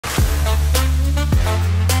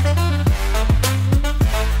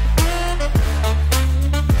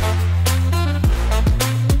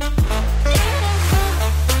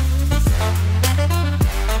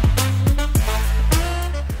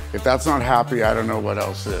If that's not happy, I don't know what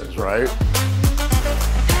else is, right?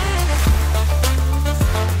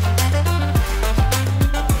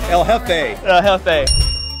 El Jefe. El Jefe.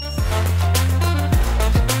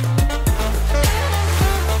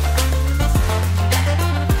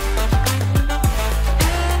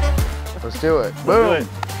 Let's do it. Boom.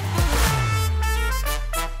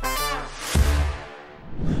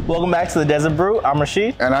 Welcome back to the Desert Brew. I'm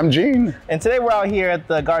Rashid. And I'm Gene. And today we're out here at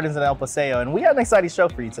the Gardens in El Paseo, and we got an exciting show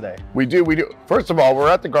for you today. We do. First of all, we're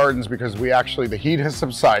at the Gardens because the heat has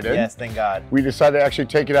subsided. Yes, thank God. We decided to actually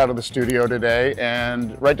take it out of the studio today,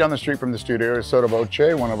 and right down the street from the studio is Sotto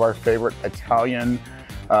Voce, one of our favorite Italian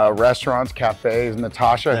restaurants, cafes.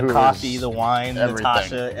 Natasha, The coffee, the wine,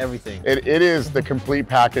 Natasha, everything. It is the complete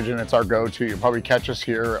package, and it's our go-to. You'll probably catch us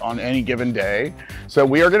here on any given day. So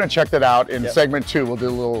we are going to check that out in segment 2. We'll do a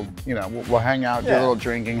little, we'll hang out, do a little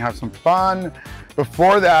drinking, have some fun.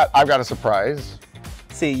 Before that, I've got a surprise.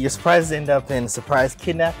 See, your surprises end up in surprise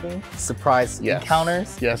kidnapping, surprise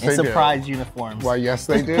encounters, and surprise uniforms. Well, yes,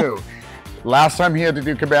 they do. Last time he had to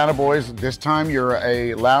do Cabana Boys. This time you're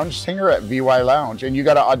a lounge singer at VY Lounge, and you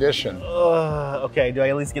got to audition. Okay, do I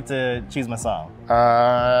at least get to choose my song?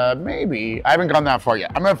 Maybe. I haven't gone that far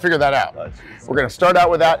yet. I'm going to figure that out. We're going to start out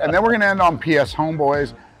with that, and then we're going to end on PS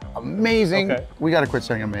HOMEBOYS. Amazing. Okay. We got to quit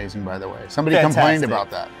saying amazing, by the way. Somebody complained about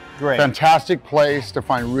that. Great. Fantastic place to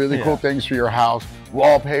find really cool things for your house.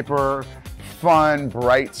 Wallpaper, fun,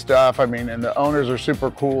 bright stuff. I mean, and the owners are super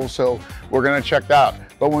cool, so we're gonna check that out.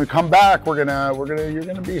 But when we come back, you're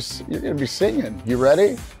gonna be singing. You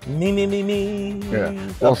ready? Me.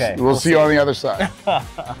 Yeah. We'll see you on the other side.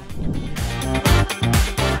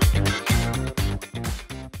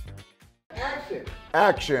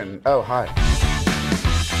 Action. Oh, hi.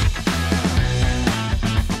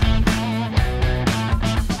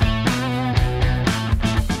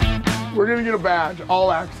 We're gonna get a badge,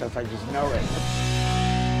 all access, I just know it.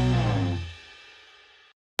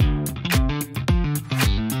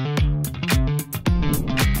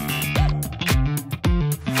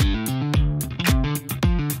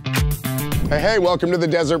 Hey, welcome to the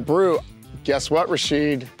Desert Brew. Guess what,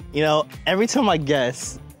 Rashid? Every time I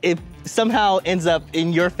guess, it somehow ends up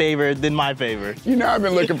in your favor than my favor. I've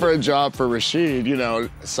been looking for a job for Rashid, a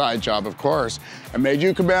side job, of course. I made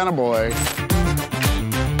you a Cabana Boy.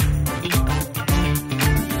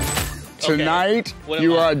 Tonight,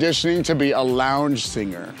 you are auditioning to be a lounge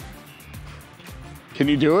singer. Can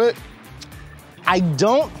you do it? I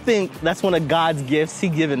don't think that's one of God's gifts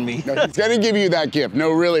He's given me. No, He's gonna give you that gift.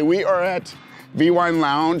 No, really, we are at VY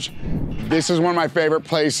Lounge. This is one of my favorite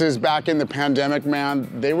places. Back in the pandemic, man,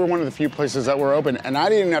 they were one of the few places that were open, and I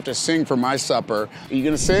didn't even have to sing for my supper. Are you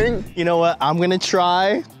gonna sing? You know what, I'm gonna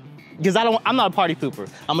try. Because I'm not a party pooper.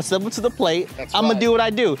 I'm gonna step up to the plate. I'm gonna do what I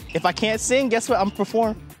do. If I can't sing, guess what? I'm gonna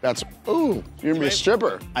perform. You're gonna be a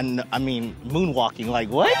stripper. I mean, moonwalking, like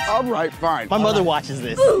what? All right, fine. My mother watches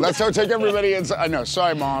this. Let's go take everybody inside. I know,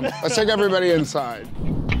 sorry, Mom. Let's take everybody inside.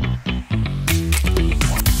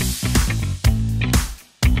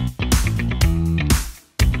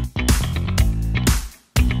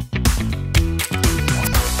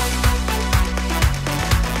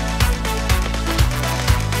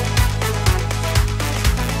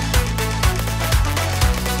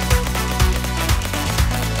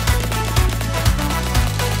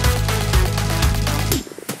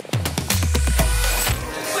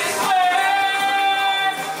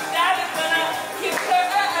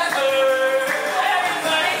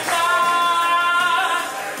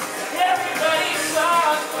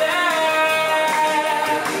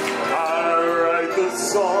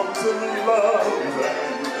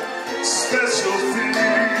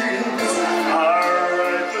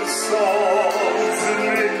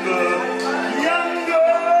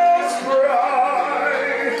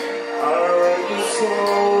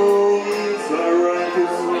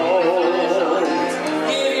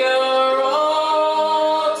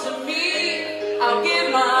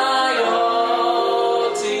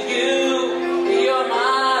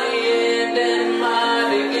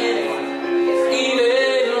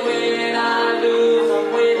 Even when I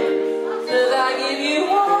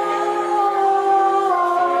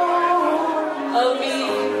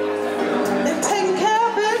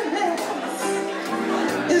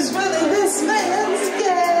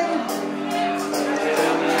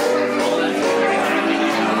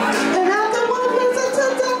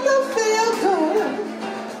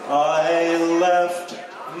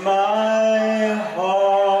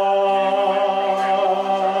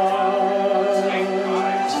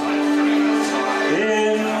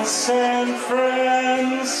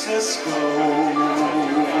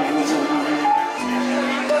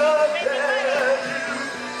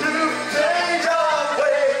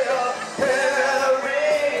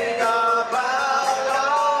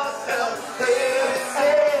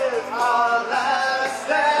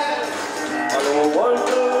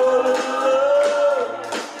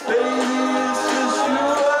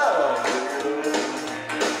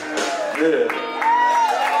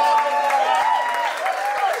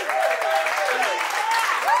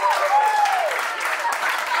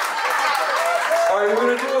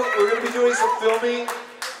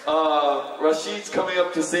Rashid's coming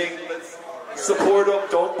up to sing. Let's support him,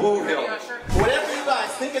 don't boo him. Whatever you guys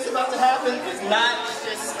think is about to happen is not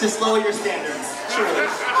just to lower your standards. Truly.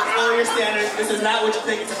 Lower your standards. This is not what you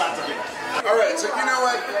think it's about to do. All right, so you know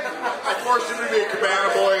what? I forced him to be a cabana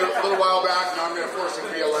boy a little while back. Now I'm going to force him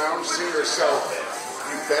to be a lounge singer, so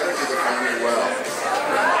you better do the family well.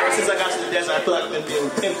 Since I got to the desert, I feel like I've been being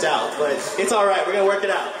pimped out, but it's all right. We're going to work it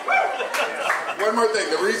out. One more thing.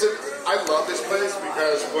 The reason I love this place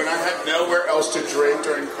because when I had nowhere else to drink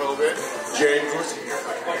during COVID, James was here.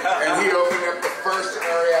 And he opened up the first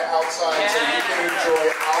area outside so you can enjoy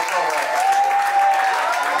alcohol.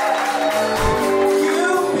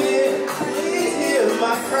 Please hear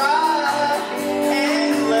my cry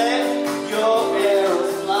and let your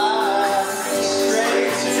arrows fly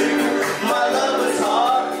straight to my lover's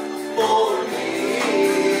heart for me.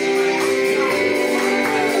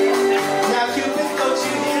 Now Cupid, don't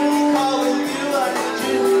you hear me calling you? I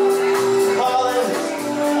need you calling.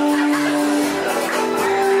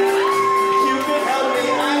 Cupid, help me,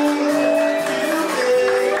 I need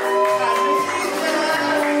Cupid.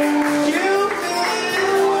 I need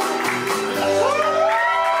Cupid.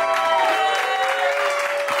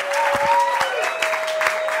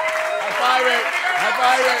 High five it. High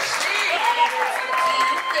five it.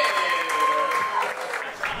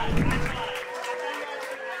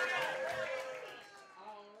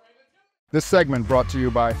 This segment brought to you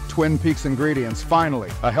by Twin Peaks Ingredients. Finally,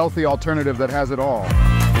 a healthy alternative that has it all.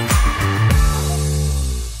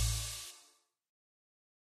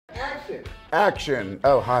 Action.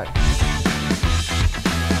 Oh, hi.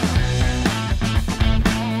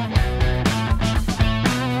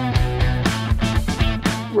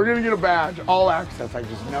 We're gonna get a badge, all access, I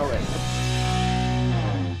just know it.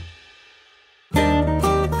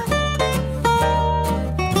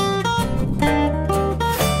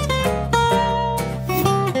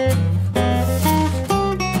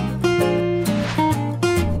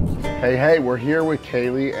 Hey, we're here with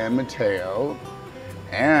Kaylee and Mateo.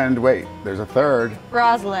 And wait, there's a third.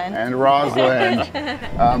 Rosalind. And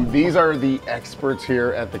Rosalind. These are the experts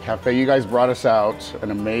here at the cafe. You guys brought us out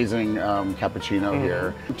an amazing cappuccino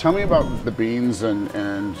here. Tell me about the beans and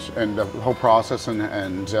the whole process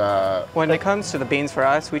and When it comes to the beans for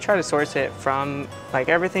us, we try to source it from, like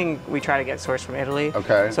everything we try to get sourced from Italy.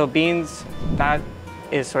 Okay. So beans, that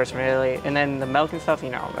is sourced from Italy. And then the milk and stuff, you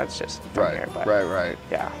know, that's just from here. But right.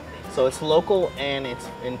 Yeah. So it's local and it's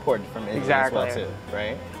imported from Italy Exactly. as well too,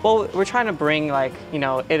 right? Well, we're trying to bring like, you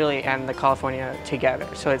know, Italy and the California together.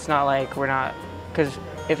 So it's not like we're not, because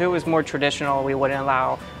if it was more traditional, we wouldn't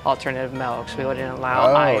allow alternative milks. We wouldn't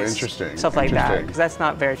allow ice. Interesting. Stuff like that, because that's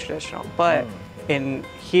not very traditional. But in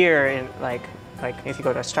here, in like if you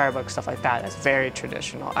go to a Starbucks, stuff like that, that's very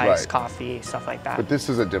traditional. Iced coffee, stuff like that. But this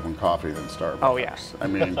is a different coffee than Starbucks. Oh, yeah. I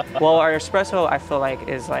mean, Well, our espresso, I feel like,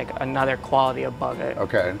 is like another quality above it.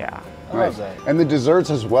 okay. Yeah. Nice. And the desserts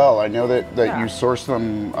as well. I know that you source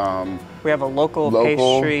them We have a local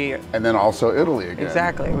pastry. and then also Italy again.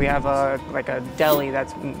 Exactly. We have a deli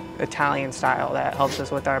that's Italian style that helps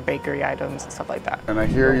us with our bakery items and stuff like that. And I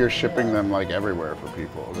hear you're shipping them like everywhere for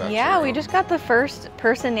people. Is that Yeah, true? we just got the first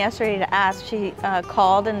person yesterday to ask. She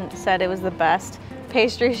called and said it was the best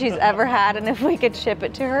pastry she's ever had and if we could ship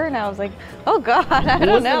it to her. And I was like, oh God, I don't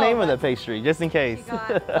know. What's the name of the pastry, just in case? We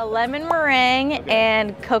got a lemon meringue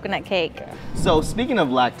and coconut cake. So speaking of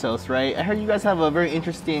lactose, right? I heard you guys have a very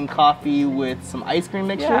interesting coffee with some ice cream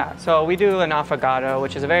mixture. Yeah, so we do an affogato,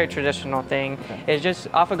 which is a very traditional thing. It's just,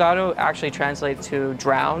 affogato actually translates to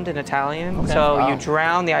drowned in Italian. So you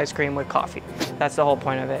drown the ice cream with coffee. That's the whole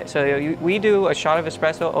point of it. So we do a shot of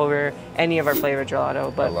espresso over any of our flavored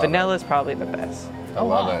gelato, but vanilla is probably the best. I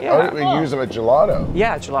love it. Yeah. Oh, we use it with gelato.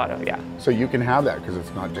 Yeah, gelato, yeah. So you can have that because it's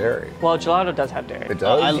not dairy. Well, gelato does have dairy. It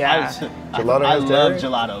does? Gelato I has love dairy?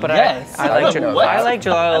 gelato. But yes. I like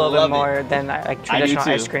gelato a little bit love more than like traditional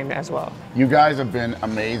too. ice cream as well. You guys have been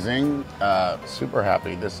amazing. Super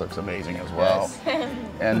happy. This looks amazing as well.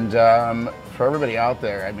 And for everybody out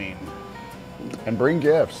there, I mean, and bring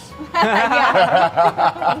gifts.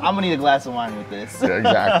 I'm gonna need a glass of wine with this. Yeah,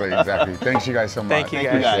 exactly. Thanks you guys so much. Thank you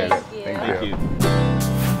guys. Appreciate it. Thank you.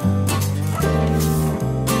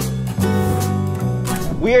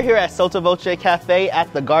 We are here at Sotto Voce Cafe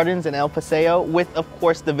at the Gardens in El Paseo with, of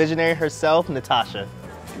course, the visionary herself, Natasha.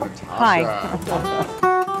 Hi.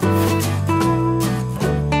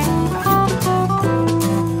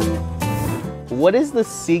 What is the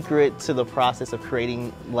secret to the process of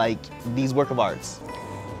creating like these work of arts?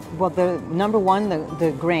 Well, the number one,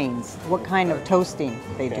 the grains, what kind of toasting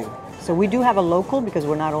they do. So we do have a local because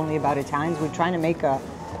we're not only about Italians, we're trying to make a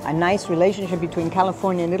a nice relationship between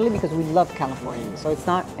California and Italy because we love California. So it's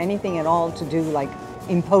not anything at all to do like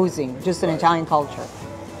imposing, just an Italian culture.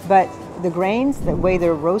 But the grains, the way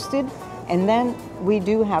they're roasted, and then we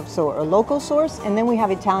do have a local source, and then we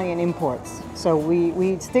have Italian imports. So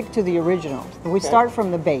we stick to the original. We start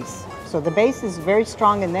from the base. So the base is very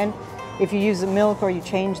strong, and then if you use the milk or you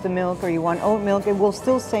change the milk or you want oat milk, it will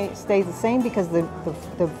still stay the same because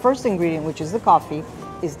the first ingredient, which is the coffee,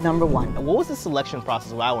 is number one. What was the selection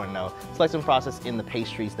process? Well, I want to know. Selection process in the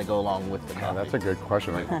pastries that go along with the coffee. That's a good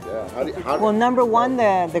question. Well, number one,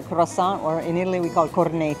 the croissant, or in Italy we call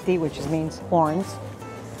cornetti, which means horns,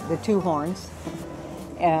 the two horns.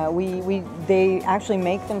 They actually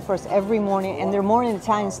make them first every morning, and they're more in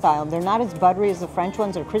Italian style. They're not as buttery as the French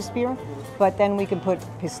ones, they're crispier, but then we can put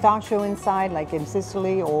pistachio inside, like in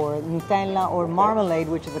Sicily, or Nutella, or marmalade,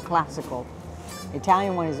 which is a classical.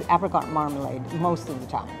 Italian one is apricot marmalade most of the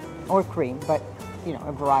time, or cream, but you know,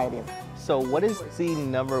 a variety of. So what is the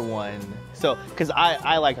number one? So, because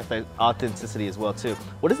I like authenticity as well too.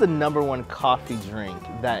 What is the number one coffee drink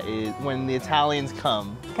that is when the Italians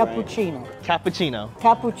come? Cappuccino. Right? Cappuccino.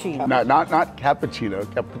 Cappuccino. Not cappuccino,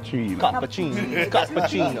 cappuccino. Cappuccino.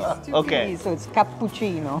 Cappuccino. Okay. So it's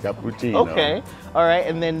cappuccino. Cappuccino. Okay. All right.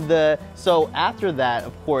 And then so after that,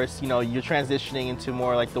 of course, you know, you're transitioning into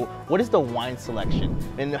more like what is the wine selection?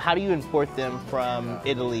 And how do you import them from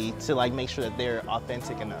Italy to like make sure that they're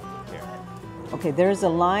authentic enough? Okay, there's a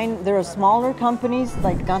line, there are smaller companies,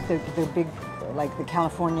 like not the big, like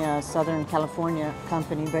the Southern California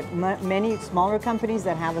company, but many smaller companies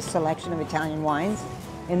that have a selection of Italian wines.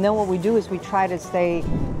 And then what we do is we try to stay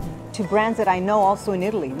to brands that I know also in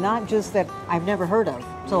Italy, not just that I've never heard of.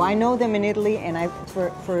 So I know them in Italy, and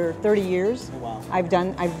for 30 years, wow. I've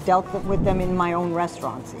dealt with them in my own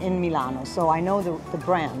restaurants in Milano. So I know the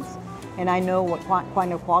brands, and I know what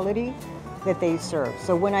kind of quality that they serve.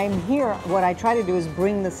 So when I'm here, what I try to do is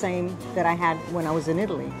bring the same that I had when I was in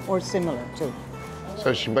Italy, or similar too.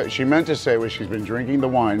 So she meant to say she's been drinking the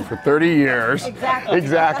wine for 30 years. Exactly.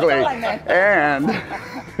 Exactly. That's all I meant.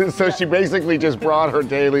 And so she basically just brought her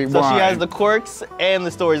daily wine. So she has the quirks and the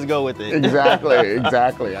stories to go with it. Exactly,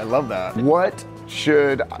 exactly. I love that. What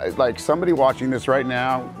should, like somebody watching this right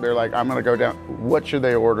now, they're like, I'm gonna go down. What should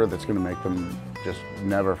they order that's gonna make them just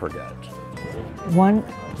never forget? One,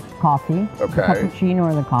 coffee, okay. The cappuccino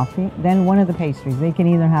or the coffee. Then one of the pastries. They can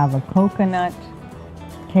either have a coconut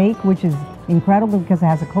cake, which is incredible because it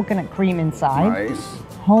has a coconut cream inside. Nice.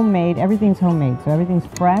 Homemade, everything's homemade. So everything's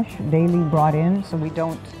fresh, daily brought in, so we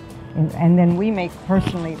don't, and then we make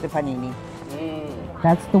personally the panini.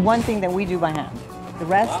 That's the one thing that we do by hand. The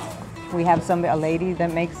rest, we have a lady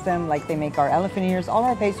that makes them, like they make our elephant ears. All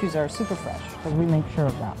our pastries are super fresh because we make sure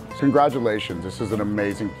of that. Congratulations, this is an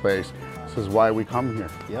amazing place. This is why we come here.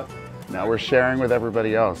 Yep. Now we're sharing with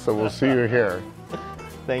everybody else, so we'll see you here.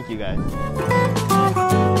 Thank you, guys.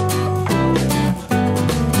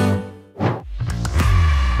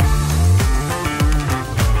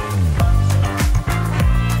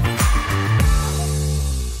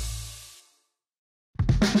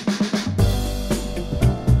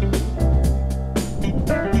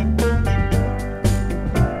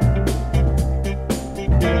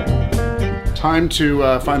 Time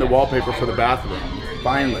to find the wallpaper for the bathroom,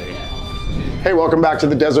 finally. Hey, welcome back to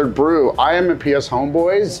the Desert Brew. I am at PS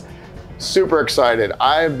HOMEBOYS. Super excited.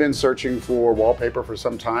 I've been searching for wallpaper for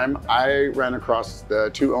some time. I ran across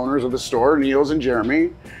the two owners of the store, Niels and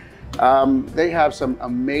Jeremy. They have some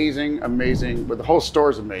amazing, but the whole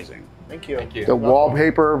store is amazing. Thank you. Thank you. The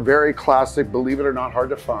wallpaper, very classic, believe it or not, hard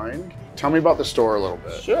to find. Tell me about the store a little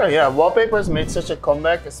bit. Sure, yeah. Wallpaper has made such a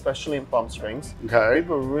comeback, especially in Palm Springs. Okay.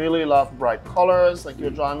 People really love bright colors, like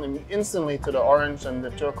you're drawn instantly to the orange and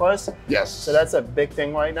the turquoise. Yes. So that's a big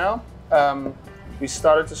thing right now. We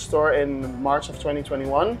started the store in March of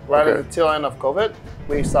 2021, right at the tail end of COVID.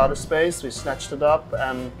 We saw the space, we snatched it up,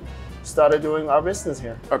 and started doing our business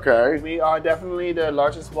here. Okay. We are definitely the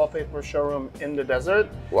largest wallpaper showroom in the desert.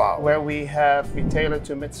 Wow. Where we tailored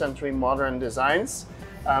to mid-century modern designs.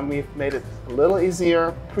 We've made it a little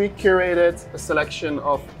easier, pre-curated a selection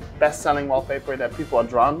of best-selling wallpaper that people are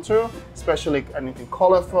drawn to, especially anything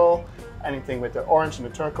colorful, anything with the orange and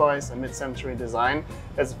the turquoise and mid-century design.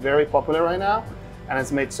 That's very popular right now, and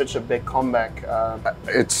it's made such a big comeback.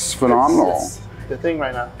 It's phenomenal. It's the thing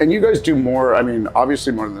right now. And you guys do more, I mean,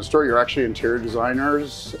 obviously more than the store, you're actually interior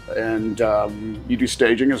designers, and you do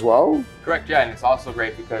staging as well? Correct, yeah, and it's also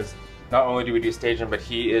great because not only do we do staging, but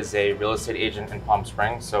he is a real estate agent in Palm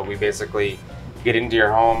Springs. So we basically get into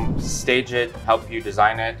your home, stage it, help you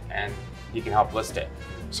design it, and he can help list it.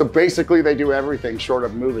 So basically they do everything short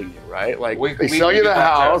of moving you, right? Like they we sell you the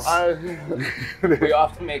house. We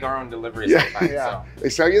often make our own deliveries sometimes. Yeah. So. They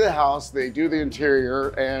sell you the house, they do the interior,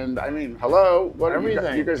 and I mean, hello, what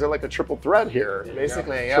everything. You guys are like a triple threat here.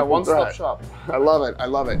 Basically, yeah, one-stop shop. I love it, I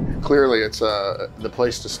love it. Clearly it's the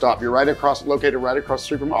place to stop. You're located right across the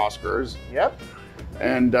street from Oscar's. Yep.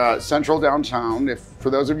 And central downtown. For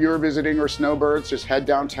those of you who are visiting or snowbirds, just head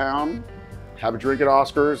downtown, have a drink at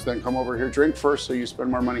Oscar's, then come over here. Drink first so you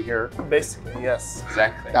spend more money here. Basically, yes.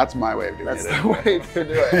 Exactly. That's my way of doing That's it. That's the way to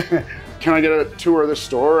do it. Can I get a tour of the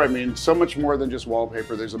store? I mean, so much more than just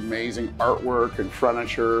wallpaper. There's amazing artwork and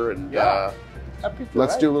furniture, and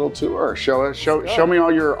let's do a little tour. Show me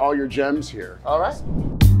all your gems here. All right.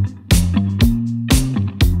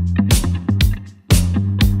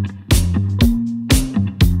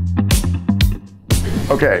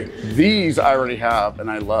 Okay, these I already have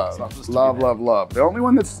and I love. Love. The only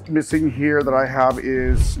one that's missing here that I have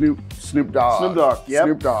is Snoop Dogg. Snoop Dogg, yep.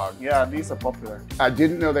 Snoop Dogg. Yeah, these are popular. I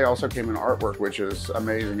didn't know they also came in artwork, which is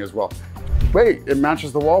amazing as well. Wait, it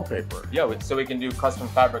matches the wallpaper. Yeah, so we can do custom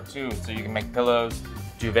fabric too. So you can make pillows,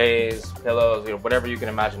 duvets, pillows, whatever you can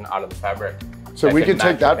imagine out of the fabric. So we can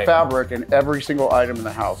take that fabric and every single item in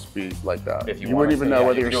the house be like that. If you wouldn't even know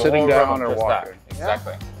whether you're sitting down or walking.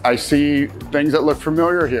 Exactly. I see things that look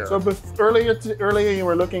familiar here. So earlier you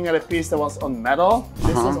were looking at a piece that was on metal.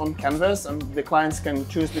 This is on canvas, and the clients can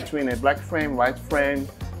choose between a black frame, white frame,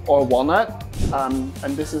 or walnut.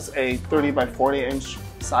 And this is a 30 by 40 inch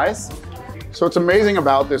size. So what's amazing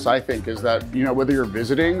about this, I think, is that whether you're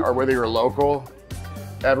visiting or whether you're local,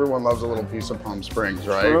 everyone loves a little piece of Palm Springs,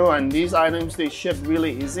 right? True, and these items, they ship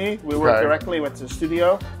really easy. We work directly with the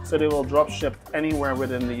studio, so they will drop ship anywhere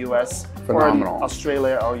within the US, Phenomenal. or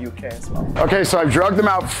Australia or UK as well. Okay, so I've drugged them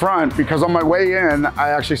out front because on my way in, I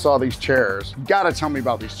actually saw these chairs. You gotta tell me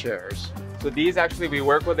about these chairs. So these actually, we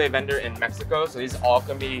work with a vendor in Mexico, so these all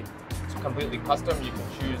can be completely custom. You can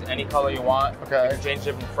choose any color you want. Okay. You can change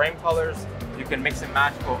different frame colors. You can mix and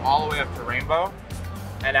match, go all the way up to rainbow.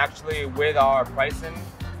 And actually, with our pricing,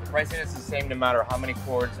 the pricing is the same no matter how many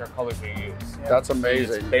cords or colors you use. Yeah. That's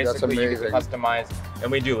amazing. Basically, you can customize,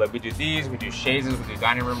 and we do these, we do chaises, we do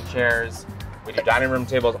dining room chairs, we do dining room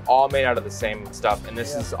tables, all made out of the same stuff. And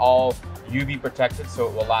this is all UV protected, so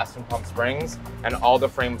it will last in Palm Springs. And all the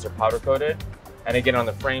frames are powder coated. And again, on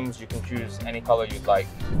the frames, you can choose any color you'd like.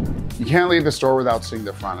 You can't leave the store without seeing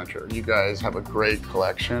the furniture. You guys have a great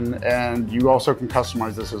collection, and you also can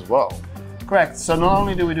customize this as well. Correct. So not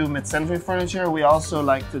only do we do mid-century furniture, we also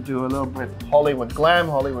like to do a little bit Hollywood glam,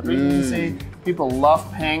 Hollywood Regency. People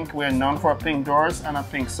love pink. We're known for pink doors and a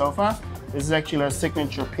pink sofa. This is actually a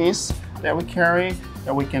signature piece that we carry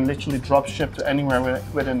that we can literally drop ship to anywhere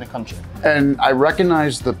within the country. And I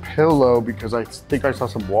recognize the pillow because I think I saw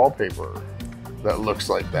some wallpaper that looks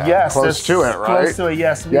like that. Yes, close to it, right? Close to it,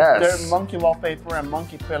 yes. Yes. The monkey wallpaper and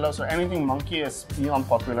monkey pillows or anything monkey is beyond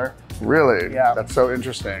popular. Really? Yeah. That's so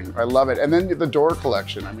interesting. I love it. And then the door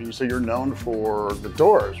collection. I mean, so you're known for the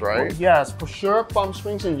doors, right? Well, yes, for sure. Palm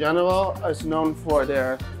Springs in general is known for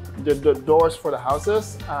the doors for the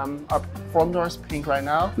houses. Our front door is pink right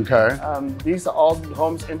now. Okay. These are all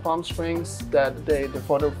homes in Palm Springs that they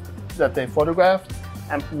photographed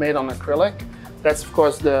and made on acrylic. That's of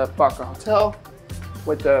course the Parker Hotel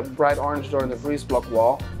with the bright orange door and the breeze block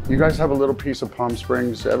wall. You guys have a little piece of Palm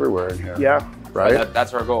Springs everywhere in here. Yeah. Right?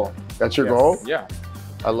 That's our goal. That's your goal? Yeah.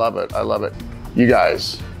 I love it. I love it. You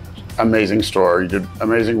guys, amazing store. You did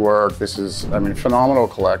amazing work. This is, I mean, phenomenal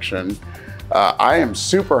collection. I am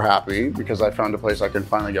super happy because I found a place I can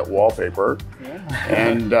finally get wallpaper. Yeah.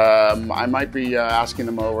 And I might be asking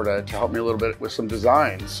them over to help me a little bit with some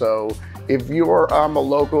designs. So if you're a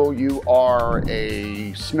local, you are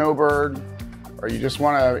a snowbird, or you just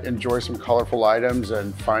want to enjoy some colorful items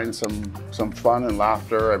and find some fun and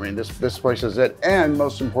laughter, I mean, this place is it. And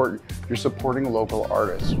most important, you're supporting local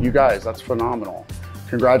artists. You guys, that's phenomenal.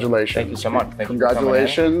 Congratulations. Thank you so much. Thank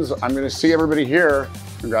Congratulations. You for I'm going to see everybody here.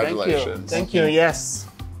 Congratulations. Thank you. Yes.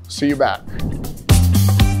 See you back.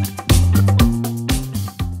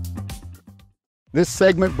 This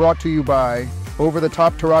segment brought to you by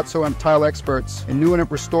over-the-top terrazzo and tile experts in new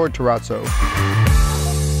and restored terrazzo.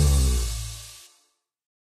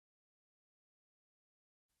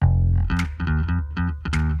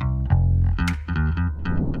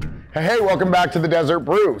 Hey, welcome back to the Desert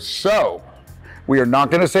Brew. So, we are not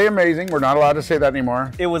going to say amazing. We're not allowed to say that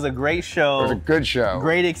anymore. It was a great show. It was a good show.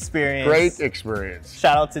 Great experience. Great experience.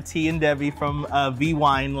 Shout out to T and Debbie from V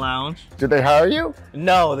Wine Lounge. Did they hire you?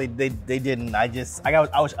 No, they didn't. I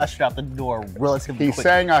was ushered out the door relatively quickly. He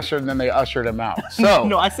sang usher and then they ushered him out. So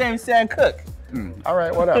no, I sang cook. All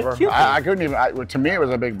right, whatever. I couldn't even. To me, it was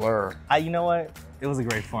a big blur. You know what? It was a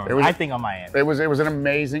great performance. I think on my end. It was an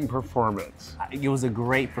amazing performance. It was a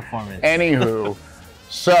great performance. Anywho,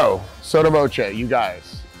 so Sotto Voce, you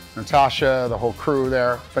guys, Natasha, the whole crew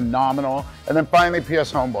there, phenomenal. And then finally,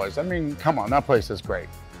 PS HOMEBOYS. I mean, come on, that place is great.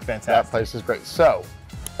 Fantastic. That place is great. So,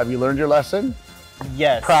 have you learned your lesson?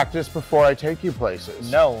 Yes. Practice before I take you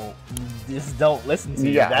places. No, just don't listen to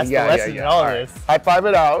you. That's the lesson in all this. High five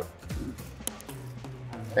it out.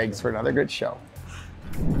 Thanks for another good show.